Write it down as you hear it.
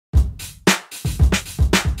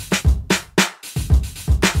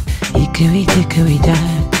Hickory dickory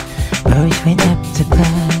dock, bird went up the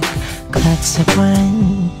clock. Clock struck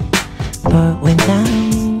one, bird went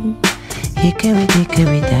down. Hickory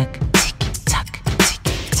dickory dock, tick tock, tick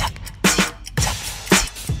tock, tick tock,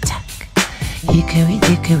 tick tock. Hickory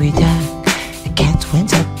dickory dock, a cat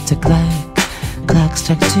went up the clock. Clock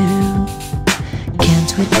struck two,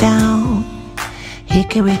 cat went down.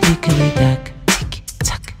 Hickory dickory dock, tick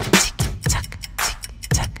tock, tick tock, tick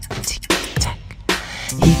tock, tick tock.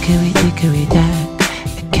 Hickory dickory dock,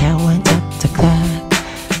 a cow went up the clock.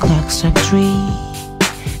 Clock struck three,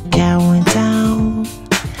 cow went down.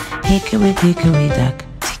 Hickory dickory dock,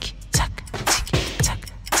 tick tock, tick tock,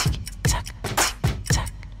 tick tock, tick tock.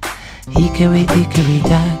 Hickory dickory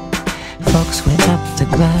dock, folks went up the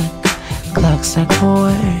clock. Clock struck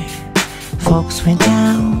four, folks went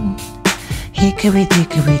down. Hickory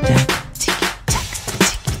dickory dock, tick tock,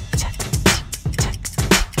 tick tock, tick tock,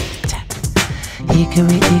 tick tock.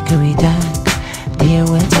 Hickory dickory dock, deer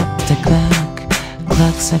went up the clock.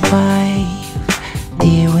 Clock struck five,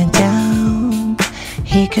 deer went down.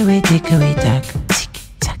 Hickory dickory dock, tick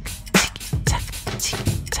tock, tick tock,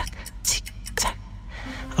 tick tock, tick tock.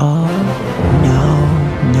 Oh no,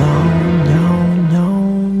 no, no, no,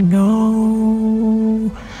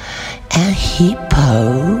 no. A hippo.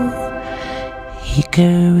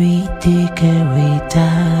 Hickory dickory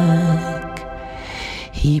dock,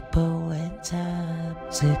 hippo went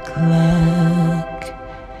up the clock.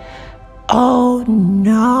 Oh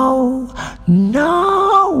no,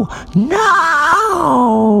 no, no!